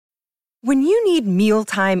When you need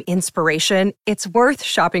mealtime inspiration, it's worth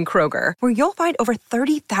shopping Kroger, where you'll find over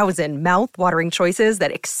 30,000 mouth-watering choices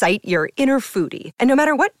that excite your inner foodie. And no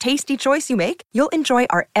matter what tasty choice you make, you'll enjoy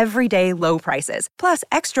our everyday low prices, plus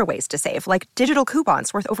extra ways to save, like digital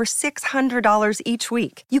coupons worth over $600 each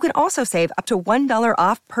week. You can also save up to $1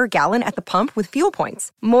 off per gallon at the pump with fuel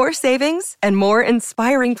points. More savings and more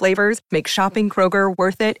inspiring flavors make shopping Kroger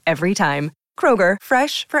worth it every time. Kroger,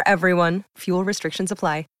 fresh for everyone. Fuel restrictions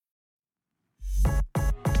apply.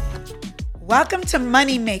 Welcome to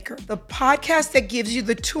Moneymaker, the podcast that gives you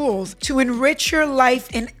the tools to enrich your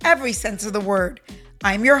life in every sense of the word.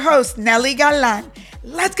 I'm your host, Nelly Galan.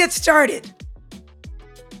 Let's get started.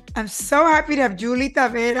 I'm so happy to have Jully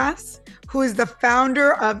Taveras, who is the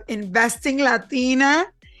founder of InvestingLatina,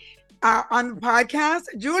 on the podcast.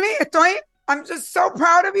 Jully, I'm just so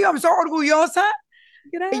proud of you. I'm so orgullosa.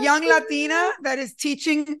 A young Latina that is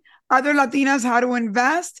teaching other Latinas how to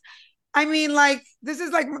invest. I mean, like, this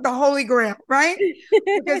is like the holy grail, right?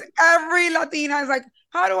 Because every Latina is like,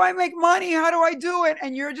 how do I make money? How do I do it?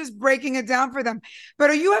 And you're just breaking it down for them.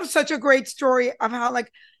 But you have such a great story of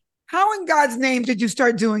how in God's name did you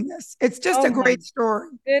start doing this? It's just a great story.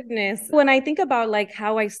 Goodness. When I think about like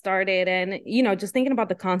how I started and, just thinking about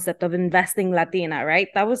the concept of Investing Latina, right?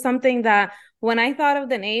 That was something that when I thought of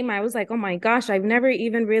the name, I was like, oh my gosh, I've never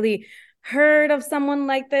even really heard of someone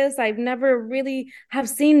like this. I've never really have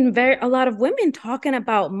seen a lot of women talking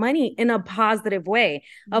about money in a positive way.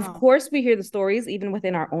 No. Of course, we hear the stories even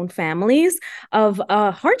within our own families of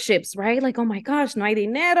hardships, right? Like, oh my gosh, no hay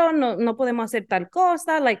dinero, no podemos hacer tal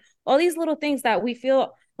cosa, like all these little things that we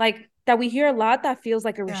feel like that we hear a lot that feels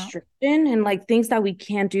like a restriction and like things that we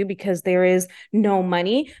can't do because there is no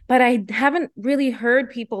money. But I haven't really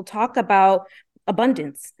heard people talk about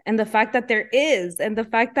abundance and the fact that there is, and the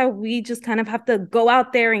fact that we just kind of have to go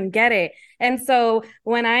out there and get it. And so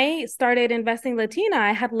when I started Investing Latina,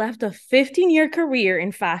 I had left a 15-year career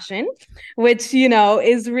in fashion, which,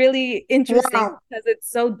 is really interesting because it's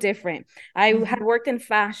so different. I had worked in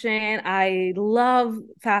fashion. I love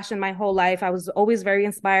fashion my whole life. I was always very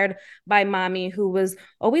inspired by mommy, who was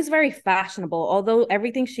always very fashionable, although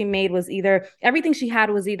everything she had was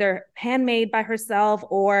either handmade by herself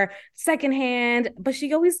or secondhand, but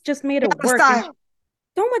she always just made it work.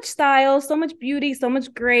 So much style, so much beauty, so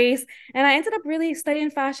much grace. And I ended up really studying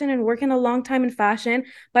fashion and working a long time in fashion.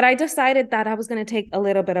 But I decided that I was going to take a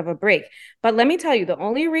little bit of a break. But let me tell you, the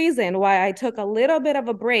only reason why I took a little bit of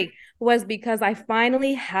a break was because I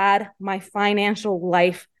finally had my financial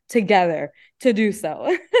life together to do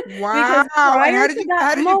so. Wow. And how did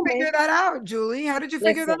you figure that out, Jully? How did you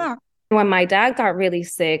figure that out? When my dad got really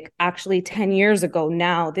sick, actually 10 years ago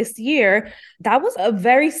now, this year, that was a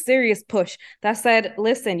very serious push that said,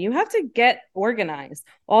 listen, you have to get organized.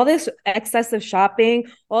 All this excessive shopping,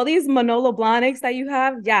 all these Manolo Blahniks that you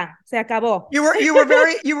have, se acabó.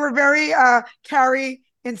 You were very Carrie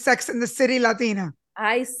in Sex and the City Latina.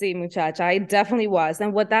 I see, muchacha. I definitely was.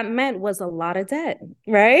 And what that meant was a lot of debt,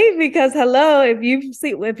 right? Because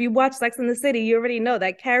if you watch Sex and the City, you already know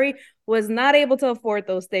that Carrie was not able to afford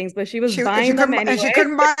those things, but she was buying them anyway. And she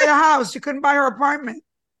couldn't buy a house. She couldn't buy her apartment.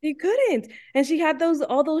 She couldn't. And she had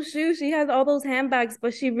all those shoes. She had all those handbags,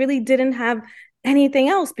 but she really didn't have anything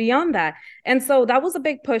else beyond that. And so that was a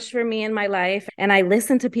big push for me in my life. And I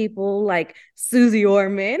listened to people like Susie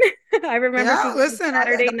Orman. I remember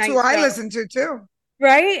Saturday night show. I listened to too.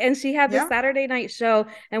 Right. And she had the Saturday night show.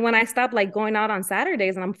 And when I stopped like going out on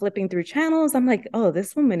Saturdays and I'm flipping through channels, I'm like, oh,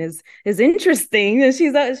 this woman is interesting. And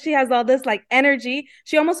she has all this like energy.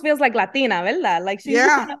 She almost feels like Latina, ¿verdad? Like she's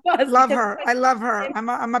love her. I love her.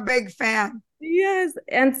 I'm a big fan. Yes.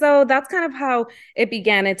 And so that's kind of how it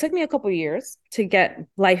began. It took me a couple years to get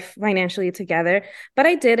life financially together, but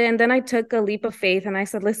I did. And then I took a leap of faith and I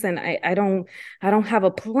said, listen, I don't have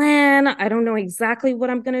a plan. I don't know exactly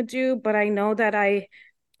what I'm going to do, but I know that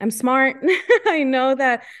I'm smart. I know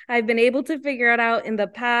that I've been able to figure it out in the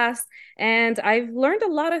past. And I've learned a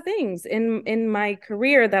lot of things in my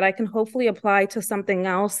career that I can hopefully apply to something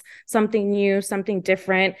else, something new, something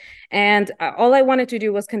different. And all I wanted to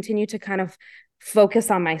do was continue to kind of focus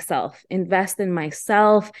on myself, invest in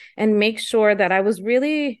myself, and make sure that I was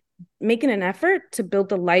really making an effort to build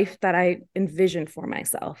the life that I envisioned for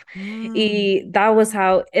myself. That was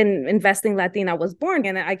how Investing Latina was born.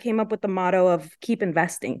 And I came up with the motto of keep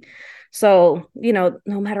investing. So, no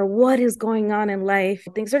matter what is going on in life,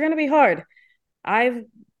 things are going to be hard. I've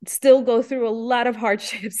still go through a lot of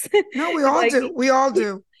hardships. No, we all do. We all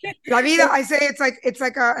do. La vida, I say it's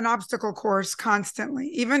like an obstacle course constantly.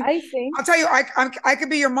 Even I'll tell you, I could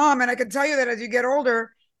be your mom and I could tell you that as you get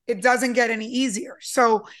older, it doesn't get any easier.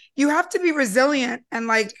 So you have to be resilient and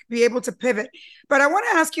like be able to pivot. But I want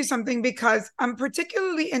to ask you something because I'm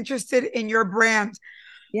particularly interested in your brand.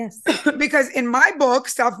 Yes. Because in my book,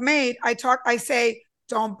 Self-Made, I say,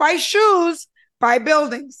 don't buy shoes, buy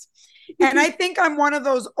buildings. And I think I'm one of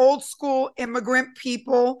those old school immigrant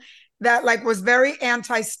people that like was very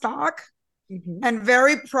anti-stock and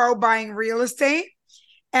very pro buying real estate.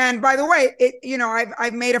 And by the way,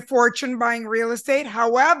 I've made a fortune buying real estate.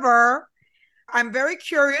 However, I'm very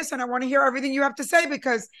curious and I want to hear everything you have to say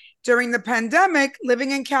because during the pandemic,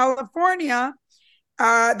 living in California,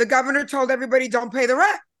 the governor told everybody don't pay the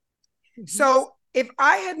rent. So if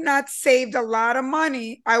I had not saved a lot of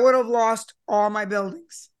money, I would have lost all my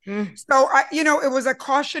buildings. So it was a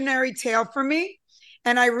cautionary tale for me.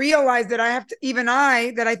 And I realized that I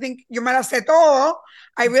think you me la sé todo.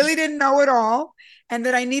 I really didn't know it all. And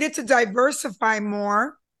that I needed to diversify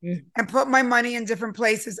more and put my money in different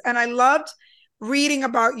places. And I loved reading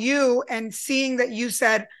about you and seeing that you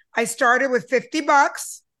said, I started with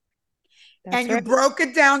 $50. And you broke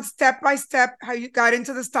it down step by step, how you got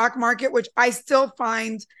into the stock market, which I still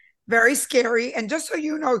find very scary. And just so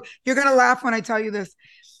you know, you're going to laugh when I tell you this,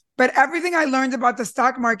 but everything I learned about the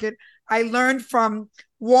stock market, I learned from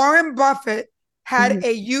Warren Buffett had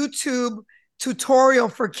a YouTube tutorial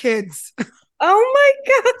for kids. Oh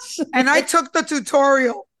my gosh. And I took the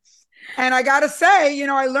tutorial. And I got to say,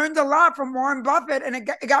 I learned a lot from Warren Buffett and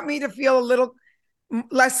it got me to feel a little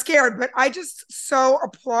less scared. But I just so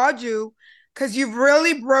applaud you because you've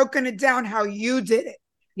really broken it down how you did it.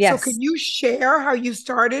 Yes. So can you share how you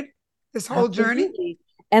started this whole journey?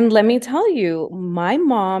 And let me tell you, my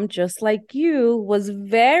mom, just like you, was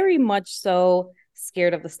very much so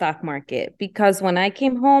scared of the stock market because when I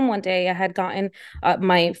came home one day, I had gotten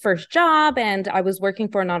my first job and I was working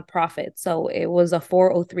for a nonprofit. So it was a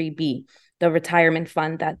 403B, the retirement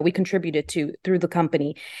fund that we contributed to through the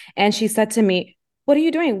company. And she said to me, what are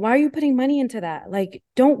you doing? Why are you putting money into that? Like,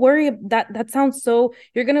 don't worry. That sounds so,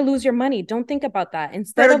 you're going to lose your money. Don't think about that.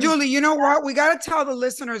 But Julie, you know what? We got to tell the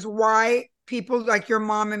listeners why people like your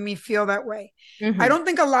mom and me feel that way. I don't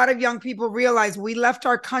think a lot of young people realize we left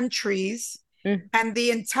our countries and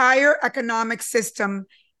the entire economic system.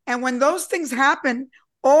 And when those things happen,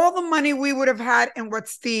 all the money we would have had in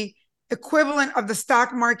what's the equivalent of the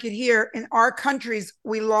stock market here in our countries,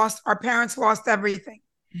 our parents lost everything.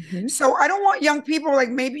 So I don't want young people, like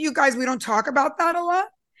maybe you guys, we don't talk about that a lot,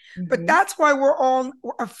 but that's why we're all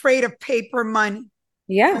afraid of paper money.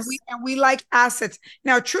 Yes. And we like assets.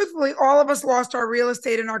 Now, truthfully, all of us lost our real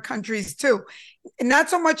estate in our countries too. And not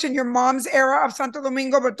so much in your mom's era of Santo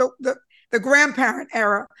Domingo, but the grandparent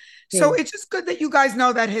era. So it's just good that you guys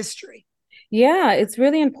know that history. Yeah, it's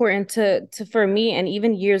really important to for me. And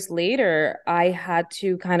even years later, I had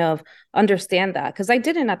to kind of understand that because I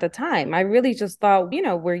didn't at the time. I really just thought,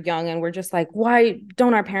 we're young and we're just like, why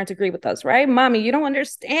don't our parents agree with us? Right? Mommy, you don't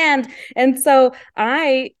understand. And so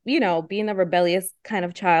I, being the rebellious kind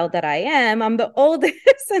of child that I am, I'm the oldest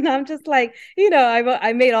and I'm just like,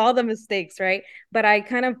 I made all the mistakes. Right. But I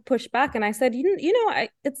kind of pushed back and I said,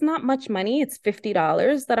 it's not much money. It's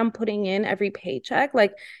 $50 that I'm putting in every paycheck.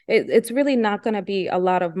 Like it's really not going to be a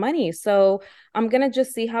lot of money. So I'm going to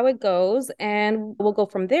just see how it goes and we'll go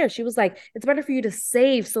from there. She was like, it's better for you to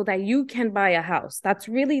save so that you can buy a house. That's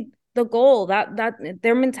really the goal. That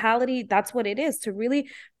their mentality, that's what it is, to really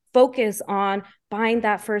focus on buying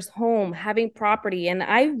that first home, having property. And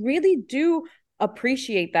I really do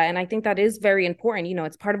appreciate that. And I think that is very important.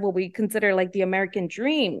 It's part of what we consider like the American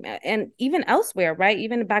dream and even elsewhere, right?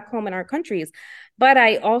 Even back home in our countries. But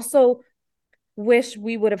I also wish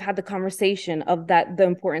we would have had the conversation of the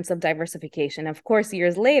importance of diversification. Of course,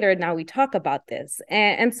 years later, now we talk about this.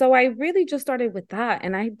 And so I really just started with that.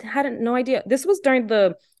 And I had no idea. This was during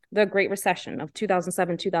the Great Recession of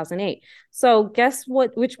 2007, 2008. So guess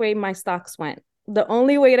which way my stocks went? The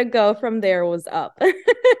only way to go from there was up.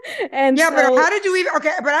 And yeah, but how did you even,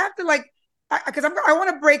 okay, but I have to because I want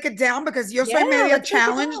to break it down because yo soy media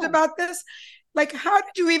challenged about this. Like, how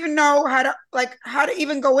did you even know how to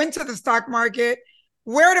even go into the stock market,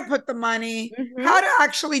 where to put the money, how to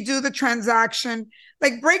actually do the transaction?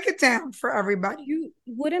 Like, break it down for everybody. You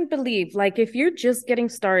wouldn't believe, like, if you're just getting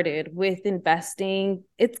started with investing,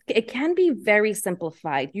 it can be very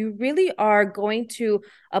simplified. You really are going to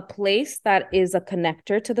a place that is a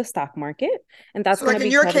connector to the stock market. And that's going to be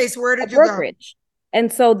in your case, where did you brokerage. Go?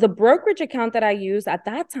 And so the brokerage account that I used at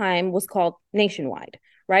that time was called Nationwide.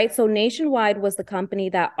 right? So Nationwide was the company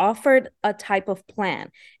that offered a type of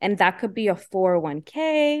plan, and that could be a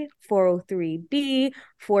 401k, 403b,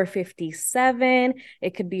 457.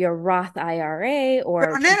 It could be a Roth IRA or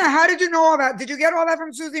Pero, nena, how did you know all that? Did you get all that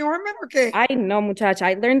from Susie Orman? Okay. I know, muchacha.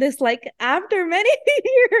 I learned this like after many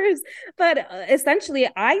years, but essentially,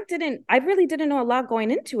 I really didn't know a lot going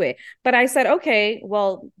into it. But I said, okay,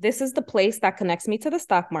 well, this is the place that connects me to the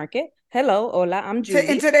stock market. Hello, hola, I'm Julie.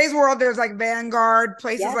 In today's world, there's like Vanguard,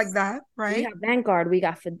 places like that, We right? have Vanguard, we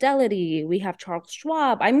got Fidelity, we have Charles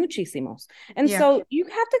Schwab, hay muchísimos. And Yeah. so you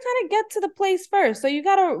have to kind of get to the place first. So you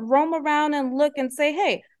got to roam around and look and say,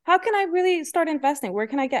 hey, how can I really start investing? Where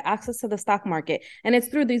can I get access to the stock market? And it's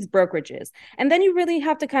through these brokerages. And then you really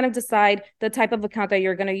have to kind of decide the type of account that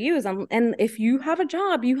you're going to use. And if you have a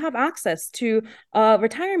job, you have access to a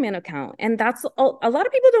retirement account. And that's a lot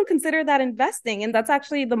of people don't consider that investing. And that's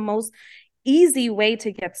actually the most easy way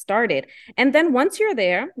to get started. And then once you're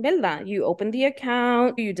there, ¿verdad? You open the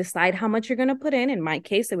account, you decide how much you're going to put in. In my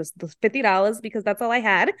case, it was $50 because that's all I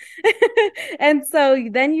had. And so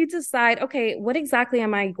then you decide, okay, what exactly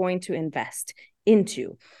am I going to invest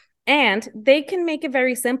into? And they can make it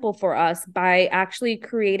very simple for us by actually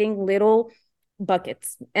creating little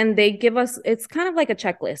buckets, and they give us, it's kind of like a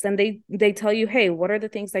checklist, and they tell you, hey, what are the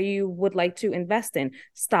things that you would like to invest in?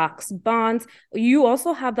 Stocks, bonds. You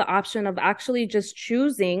also have the option of actually just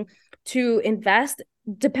choosing to invest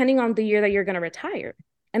depending on the year that you're going to retire.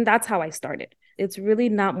 And that's how I started. It's really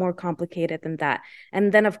not more complicated than that.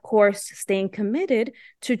 And then, of course, staying committed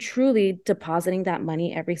to truly depositing that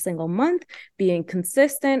money every single month, being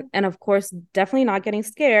consistent, and of course, definitely not getting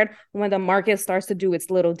scared when the market starts to do its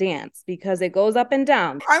little dance, because it goes up and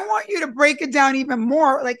down. I want you to break it down even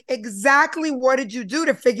more. Like, exactly what did you do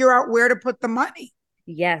to figure out where to put the money?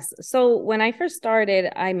 Yes. So when I first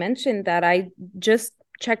started, I mentioned that I just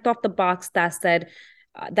checked off the box that said,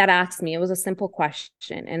 that asked me, it was a simple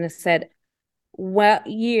question, and it said, what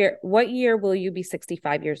year will you be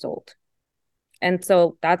 65 years old? And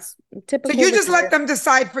so that's typical. So you just let them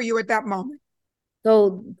decide for you at that moment.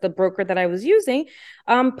 So the broker that I was using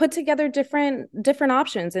put together different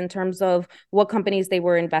options in terms of what companies they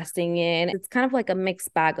were investing in. It's kind of like a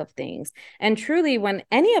mixed bag of things. And truly, when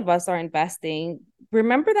any of us are investing,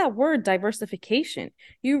 remember that word, diversification.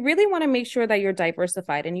 You really want to make sure that you're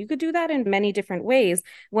diversified. And you could do that in many different ways.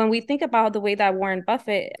 When we think about the way that Warren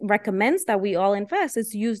Buffett recommends that we all invest,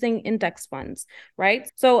 it's using index funds, right?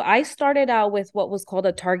 So I started out with what was called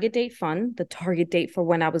a target date fund, the target date for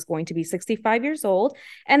when I was going to be 65 years old.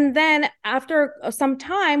 And then after some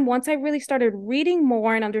time, once I really started reading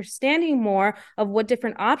more and understanding more of what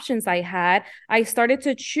different options I had, I started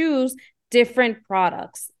to choose different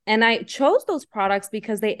products. And I chose those products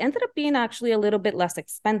because they ended up being actually a little bit less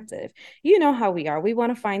expensive. You know how we are. We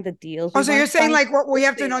want to find the deals. Oh, so you're saying like what we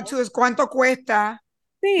have to know too is cuánto cuesta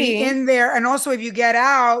be in there. And also if you get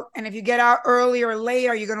out, and if you get out early or late,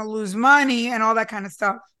 are you going to lose money and all that kind of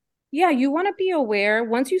stuff? Yeah, you want to be aware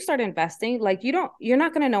once you start investing, like you're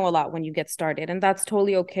not going to know a lot when you get started, and that's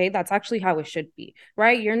totally okay. That's actually how it should be,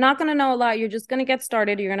 right? You're not going to know a lot. You're just going to get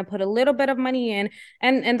started. You're going to put a little bit of money in.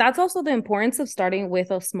 And that's also the importance of starting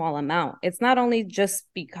with a small amount. It's not only just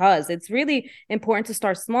because it's really important to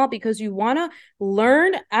start small, because you want to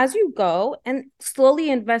learn as you go and slowly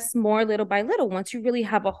invest more little by little once you really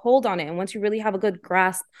have a hold on it, and once you really have a good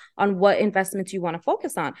grasp on what investments you want to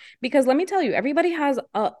focus on. Because let me tell you, everybody has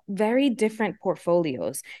a very different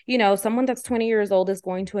portfolios. You know, someone that's 20 years old is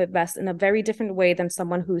going to invest in a very different way than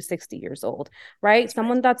someone who's 60 years old, right?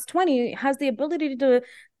 Someone that's 20 has the ability to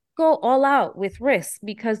go all out with risk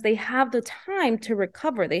because they have the time to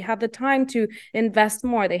recover. They have the time to invest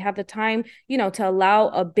more. They have the time, you know, to allow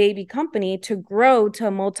a baby company to grow to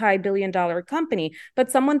a multi-billion-dollar company.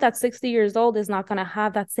 But someone that's 60 years old is not going to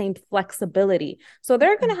have that same flexibility. So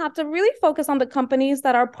they're going to have to really focus on the companies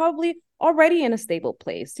that are probably already in a stable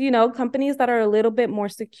place, you know, companies that are a little bit more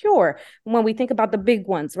secure. When we think about the big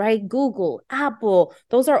ones, right? Google, Apple,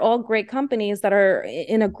 those are all great companies that are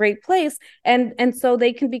in a great place. And so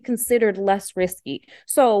they can be considered less risky.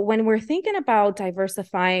 So when we're thinking about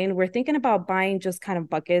diversifying, we're thinking about buying just kind of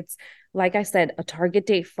buckets, like I said, a target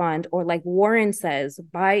date fund, or like Warren says,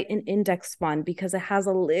 buy an index fund because it has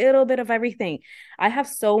a little bit of everything. I have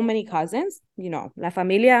so many cousins, you know, La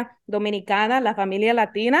Familia Dominicana, La Familia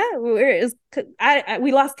Latina.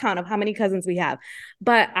 We lost count of how many cousins we have,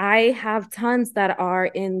 but I have tons that are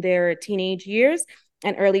in their teenage years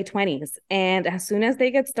and early 20s. And as soon as they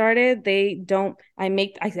get started,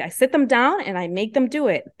 I sit them down and I make them do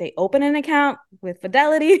it. They open an account with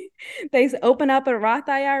Fidelity. They open up a Roth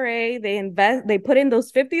IRA. They invest, they put in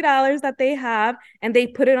those $50 that they have, and they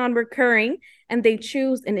put it on recurring. and they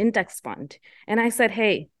choose an index fund. And I said,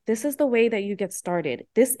 hey, this is the way that you get started.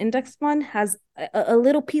 This index fund has a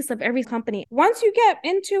little piece of every company. Once you get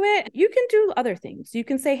into it, you can do other things. You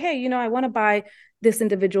can say, hey, I want to buy this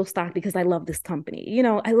individual stock because I love this company.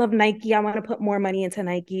 I love Nike. I want to put more money into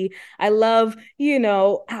Nike. I love,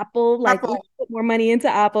 Apple. Like, let's put more money into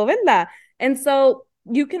Apple. And so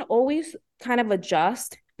you can always kind of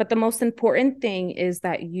adjust. But the most important thing is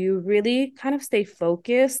that you really kind of stay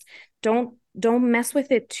focused. Don't mess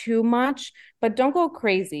with it too much, but don't go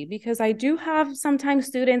crazy, because I do have sometimes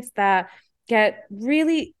students that get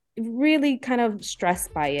really, really kind of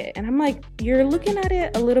stressed by it. And I'm like, you're looking at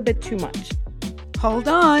it a little bit too much. Hold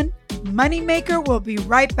on. Moneymaker will be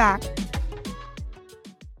right back.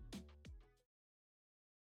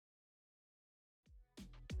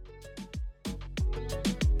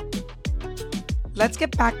 Let's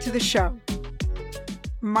get back to the show.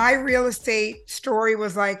 My real estate story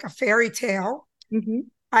was like a fairy tale. Mm-hmm.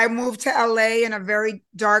 I moved to LA in a very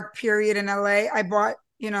dark period in LA. I bought,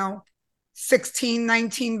 16,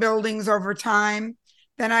 19 buildings over time.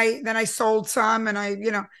 Then I sold some, and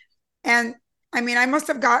and I mean, I must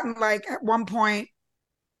have gotten like at one point,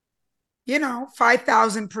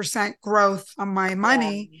 5,000% growth on my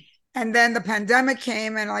money. Yeah. And then the pandemic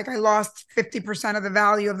came, and like I lost 50% of the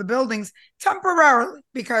value of the buildings temporarily,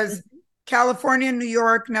 because California and New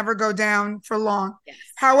York never go down for long. Yes.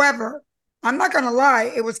 However, I'm not going to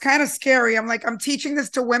lie, it was kind of scary. I'm like, I'm teaching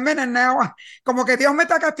this to women, and now como que Dios me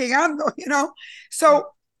está castigando, So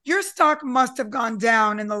your stock must have gone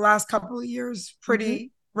down in the last couple of years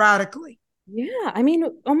pretty radically. Yeah. I mean,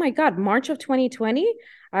 oh my God, March of 2020,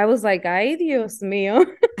 I was like, ay, Dios mío.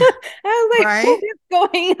 I was like, right? What is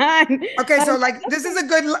going on? Okay, so like this is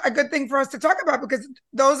a good thing for us to talk about, because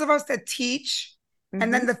those of us that teach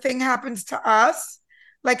and then the thing happens to us,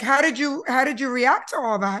 like how did you react to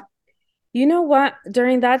all that? You know what?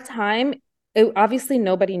 During that time, obviously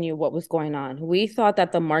nobody knew what was going on. We thought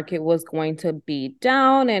that the market was going to be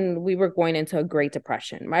down and we were going into a Great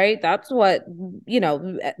Depression, right? That's what,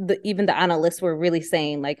 even the analysts were really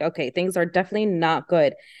saying, like, okay, things are definitely not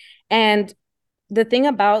good. And the thing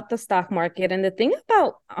about the stock market, and the thing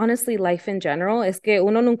about, honestly, life in general, is que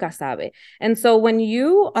uno nunca sabe. And so when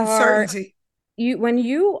you are uncertainty, when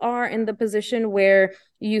you are in the position where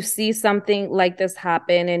you see something like this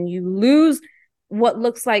happen and you lose what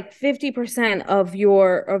looks like 50% of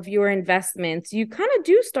your investments, you kind of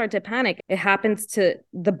do start to panic. It happens to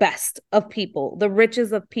the best of people, the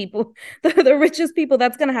richest of people, the richest people.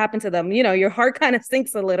 That's going to happen to them. Your heart kind of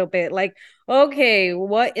sinks a little bit, like, okay,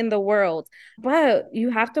 what in the world? But you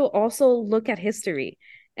have to also look at history.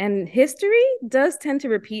 And history does tend to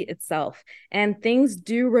repeat itself, and things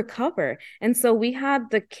do recover. And so we had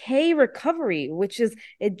the K recovery, which is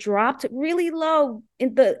it dropped really low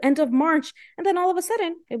in the end of March. And then all of a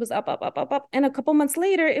sudden it was up, up, up, up, up. And a couple months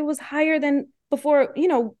later, it was higher than before,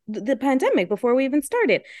 the pandemic, before we even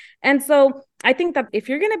started. And so I think that if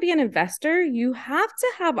you're going to be an investor, you have to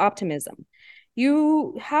have optimism.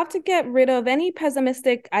 You have to get rid of any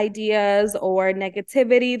pessimistic ideas or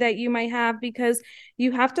negativity that you might have, because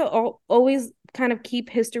you have to always kind of keep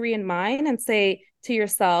history in mind and say to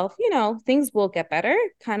yourself, things will get better,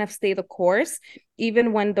 kind of stay the course.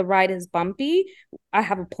 Even when the ride is bumpy, I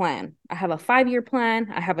have a plan. I have a 5-year plan.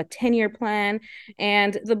 I have a 10-year plan.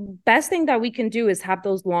 And the best thing that we can do is have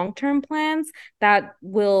those long-term plans that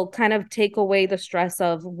will kind of take away the stress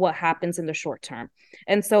of what happens in the short term.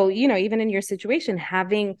 And so, even in your situation,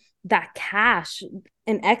 having that cash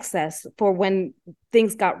in excess for when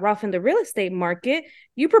things got rough in the real estate market,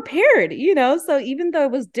 you prepared, so even though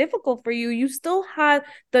it was difficult for you, you still had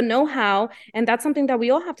the know-how. And that's something that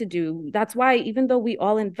we all have to do. That's why, even though we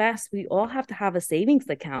all invest, we all have to have a savings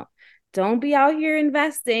account. Don't be out here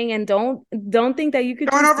investing, and don't think that you could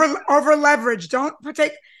over leverage. Don't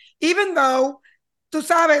partake, even though tú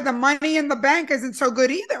sabes, the money in the bank isn't so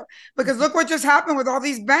good either, because look what just happened with all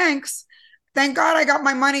these banks. Thank God I got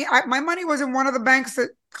my money. My money was in one of the banks that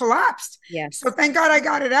collapsed. Yes. So thank God I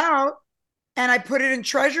got it out and I put it in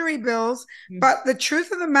treasury bills. But the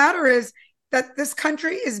truth of the matter is that this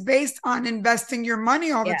country is based on investing your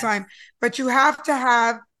money all the time. But you have to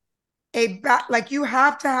have you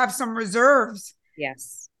have to have some reserves.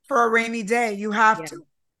 Yes. For a rainy day. You have to.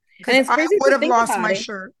 Because I would have lost my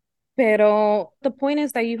shirt. Pero the point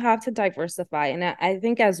is that you have to diversify. And I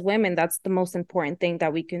think as women, that's the most important thing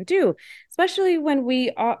that we can do, especially when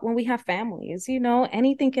we have families,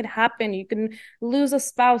 anything can happen. You can lose a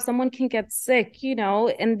spouse, someone can get sick,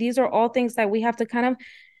 and these are all things that we have to kind of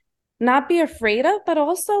not be afraid of, but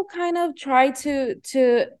also kind of try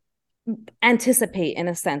to anticipate in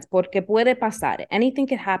a sense, porque puede pasar. Anything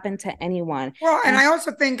could happen to anyone. Well, and And I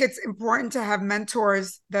also think it's important to have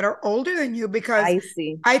mentors that are older than you, because I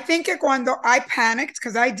see. I think que cuando I panicked,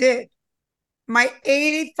 because I did, my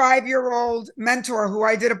 85-year-old mentor who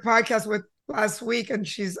I did a podcast with last week, and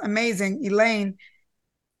she's amazing, Elaine,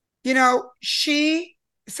 she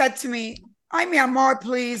said to me, "Ay, mi amor,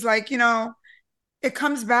 please, it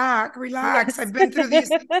comes back. Relax. Yes. I've been through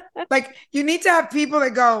these." Like, you need to have people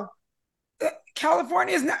that go,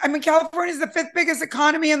 California is not, I mean, California is the fifth biggest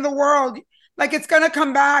economy in the world. Like, it's gonna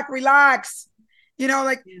come back. Relax.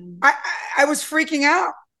 Like, Yeah. I was freaking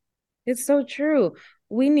out. It's so true.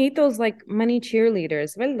 We need those like money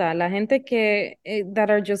cheerleaders, ¿verdad? La gente que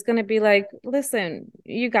that are just going to be like, listen,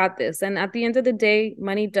 you got this. And at the end of the day,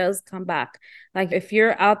 money does come back. Like if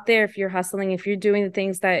you're out there, if you're hustling, if you're doing the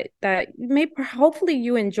things that may hopefully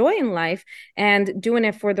you enjoy in life and doing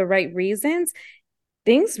it for the right reasons,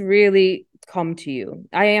 things really come to you.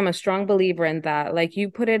 I am a strong believer in that. Like you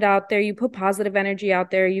put it out there, you put positive energy out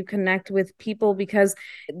there, you connect with people because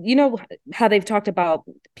you know how they've talked about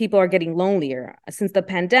people are getting lonelier since the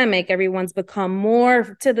pandemic. Everyone's become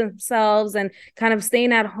more to themselves and kind of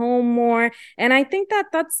staying at home more. And I think that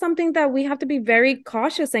that's something that we have to be very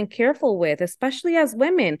cautious and careful with, especially as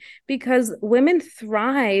women, because women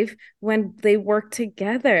thrive when they work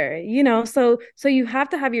together, so you have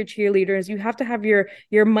to have your cheerleaders, you have to have your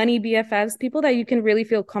money BFFs, people that you can really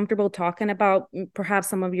feel comfortable talking about perhaps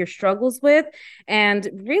some of your struggles with, and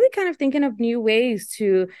really kind of thinking of new ways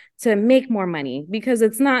to make more money, because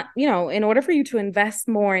it's not, in order for you to invest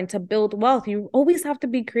more and to build wealth, you always have to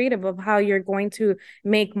be creative of how you're going to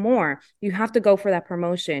make more. You have to go for that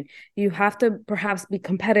promotion. You have to perhaps be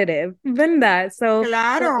competitive in that. So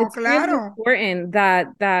Claro, it's really claro. important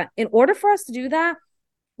that in order for us to do that,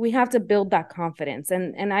 we have to build that confidence.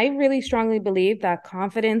 And I really strongly believe that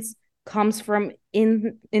confidence comes from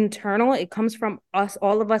internal. It comes from us,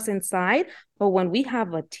 all of us inside. But when we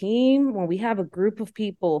have a team, when we have a group of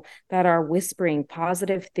people that are whispering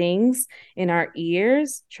positive things in our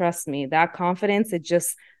ears, trust me, that confidence, it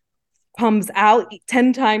just comes out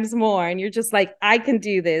 10 times more. And you're just like, I can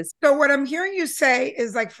do this. So what I'm hearing you say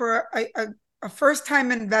is, like, for a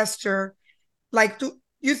first-time investor, like, do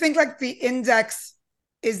you think like the index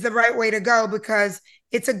is the right way to go, because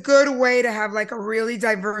it's a good way to have like a really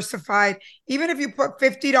diversified, even if you put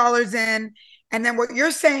 $50 in, and then what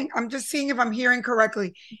you're saying, I'm just seeing if I'm hearing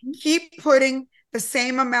correctly, keep putting the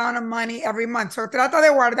same amount of money every month. So trata de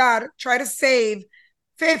guardar, try to save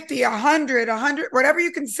 50, 100, whatever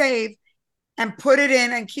you can save, and put it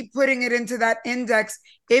in and keep putting it into that index.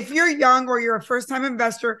 If you're young or you're a first-time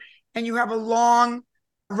investor and you have a long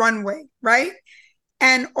runway, right?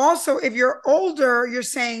 And also, if you're older, you're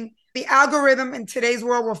saying the algorithm in today's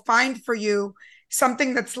world will find for you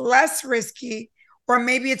something that's less risky, or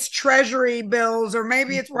maybe it's treasury bills, or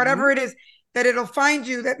maybe it's whatever it is, that it'll find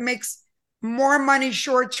you that makes more money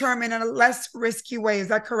short term in a less risky way. Is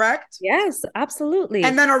that correct? Yes, absolutely.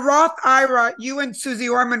 And then a Roth IRA, you and Susie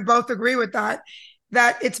Orman both agree with that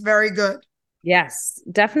it's very good. Yes,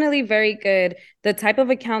 definitely very good. The type of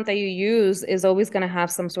account that you use is always going to have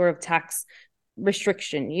some sort of tax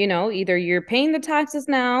restriction. Either you're paying the taxes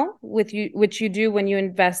now with you, which you do when you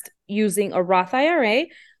invest using a Roth IRA,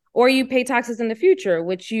 or you pay taxes in the future,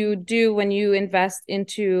 which you do when you invest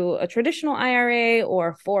into a traditional IRA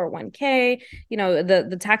or 401k.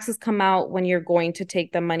 The taxes come out when you're going to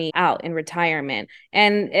take the money out in retirement.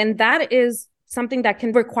 And that is something that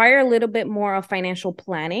can require a little bit more of financial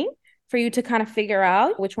planning for you to kind of figure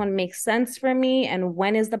out which one makes sense for me and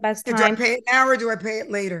when is the best Do I time. pay it now or do I pay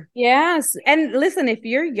it later? Yes. And listen, if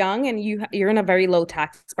you're young and you're in a very low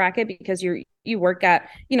tax bracket because you work at,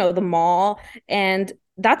 the mall, and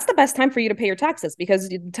that's the best time for you to pay your taxes,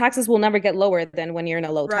 because taxes will never get lower than when you're in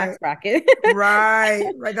a low tax Right. bracket.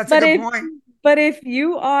 Right. That's a But good if point. but if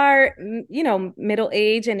you are, middle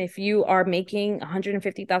age, and if you are making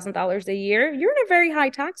 $150,000 a year, you're in a very high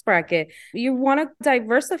tax bracket. You want to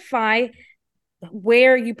diversify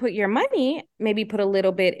where you put your money, maybe put a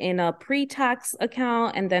little bit in a pre-tax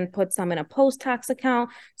account and then put some in a post-tax account.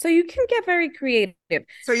 So you can get very creative.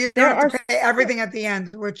 So you don't There have are to pay everything at the end,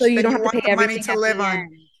 So which you then don't you have to want pay the money everything to at live the on. end.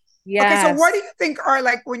 Okay, so what do Yes. you think are,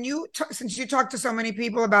 like, when since you talk to so many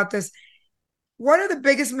people about this, what are the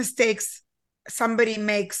biggest mistakes somebody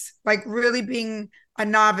makes, like really being a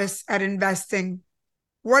novice at investing?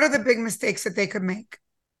 What are the big mistakes that they could make?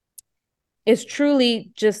 is truly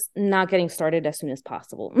just not getting started as soon as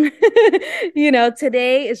possible.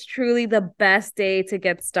 Today is truly the best day to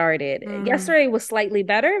get started. Yesterday was slightly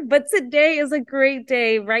better, but today is a great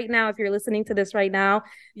day. Right now, if you're listening to this right now,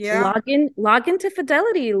 log into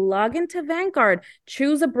Fidelity, log into Vanguard,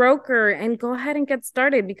 choose a broker, and go ahead and get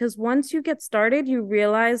started. Because once you get started, you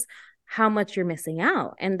realize how much you're missing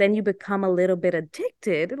out. And then you become a little bit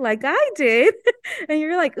addicted like I did. And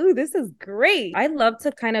you're like, ooh, this is great. I love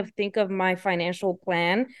to kind of think of my financial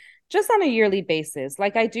plan just on a yearly basis.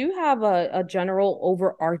 Like I do have a general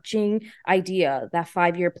overarching idea, that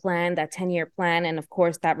 5-year plan, that 10-year plan, and of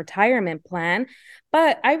course that retirement plan.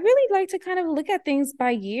 But I really like to kind of look at things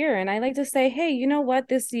by year. And I like to say, hey, you know what?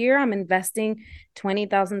 This year I'm investing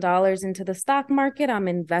 $20,000 into the stock market. I'm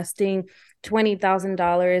investing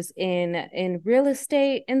 $20,000 in real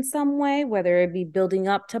estate in some way, whether it be building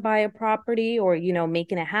up to buy a property or,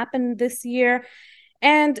 making it happen this year.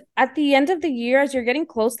 And at the end of the year, as you're getting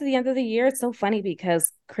close to the end of the year, it's so funny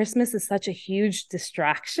because Christmas is such a huge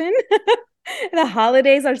distraction. The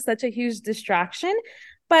holidays are such a huge distraction.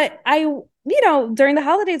 But during the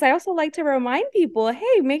holidays, I also like to remind people,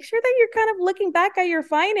 hey, make sure that you're kind of looking back at your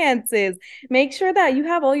finances. Make sure that you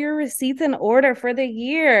have all your receipts in order for the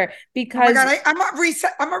year. Because oh my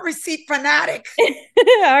God, I'm a receipt fanatic.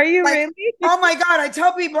 Are you really? Oh my God, I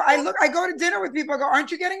tell people, I go to dinner with people, I go, aren't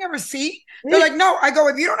you getting a receipt? They're like, no. I go,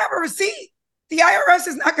 if you don't have a receipt, the IRS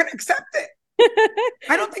is not going to accept it.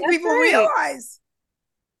 I don't think people realize.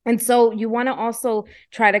 And so you want to also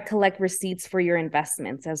try to collect receipts for your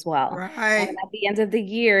investments as well. Right. And at the end of the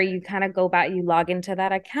year, you kind of go back, you log into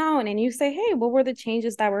that account and you say, hey, what were the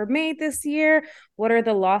changes that were made this year? What are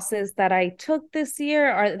the losses that I took this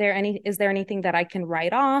year? Is there anything that I can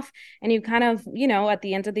write off? And you kind of, at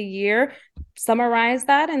the end of the year, summarize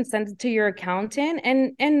that and send it to your accountant.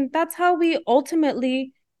 And that's how we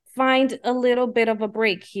ultimately find a little bit of a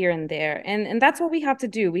break here and there. And that's what we have to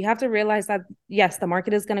do. We have to realize that, yes, the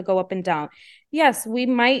market is going to go up and down. Yes, we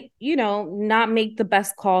might, not make the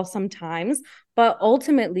best call sometimes, but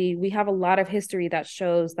ultimately we have a lot of history that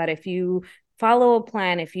shows that if you follow a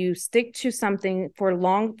plan, if you stick to something for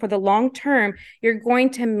the long term, you're going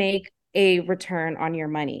to make a return on your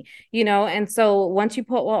money, and so once you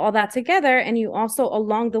put all that together and you also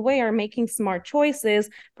along the way are making smart choices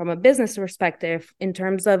from a business perspective in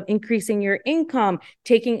terms of increasing your income,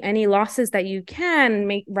 taking any losses that you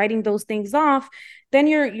can, writing those things off, then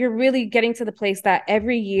you're really getting to the place that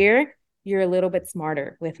every year you're a little bit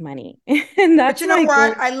smarter with money. And that's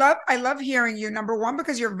what I love hearing you, number one,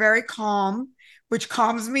 because you're very calm, which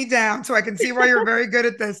calms me down, so I can see why you're very good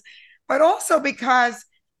at this, but also because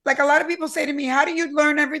like a lot of people say to me, how do you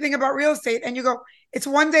learn everything about real estate? And you go, it's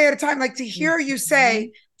one day at a time. Like to hear you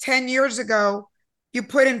say 10 years ago, you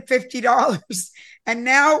put in $50 and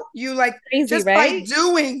now you crazy, just right? By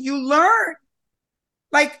doing, you learn.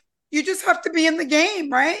 Like you just have to be in the game,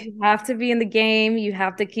 right? You have to be in the game. You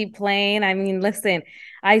have to keep playing. I mean, listen,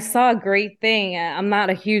 I saw a great thing. I'm not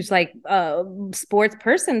a huge sports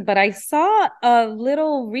person, but I saw a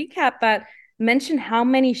little recap that mentioned how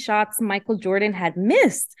many shots Michael Jordan had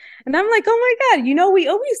missed. And I'm like, oh my God, we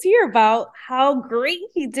always hear about how great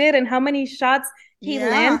he did and how many shots he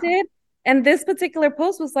landed. And this particular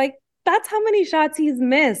post was like, that's how many shots he's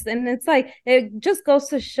missed. And it's like, it just goes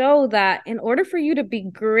to show that in order for you to be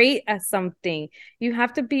great at something, you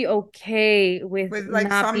have to be okay with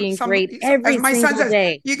not being great every single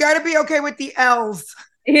day. You got to be okay with the L's.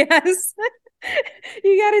 Yes.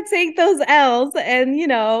 You got to take those L's and,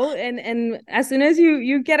 and as soon as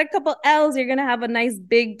you get a couple L's, you're going to have a nice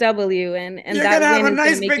big W and you're that win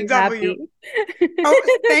is going to make you happy.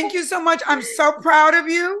 Thank you so much. I'm so proud of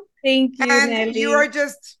you. Thank you, and Nelly. You are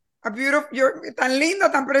just you're tan linda,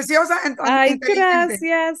 tan preciosa, and tan inteligente.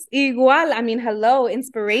 Gracias. Igual. I mean, hello,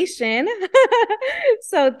 inspiration.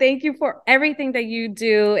 So thank you for everything that you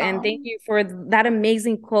do. And thank you for that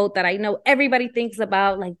amazing quote that I know everybody thinks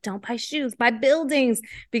about, like, don't buy shoes, buy buildings,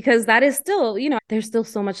 because that is still, there's still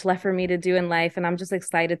so much left for me to do in life. And I'm just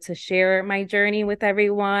excited to share my journey with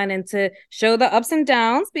everyone and to show the ups and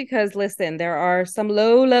downs, because listen, there are some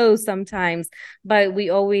lows sometimes, but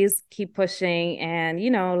we always keep pushing. And,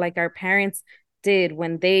 like our parents did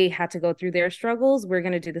when they had to go through their struggles, we're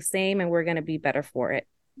going to do the same and we're going to be better for it.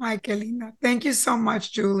 Ay, qué linda. Thank you so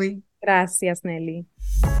much, Julie. Gracias, Nelly.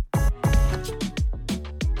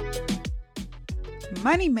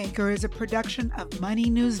 Moneymaker is a production of Money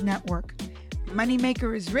News Network.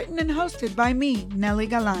 Moneymaker is written and hosted by me, Nelly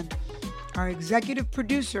Galan. Our executive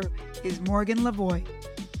producer is Morgan Lavoie.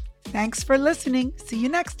 Thanks for listening. See you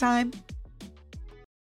next time.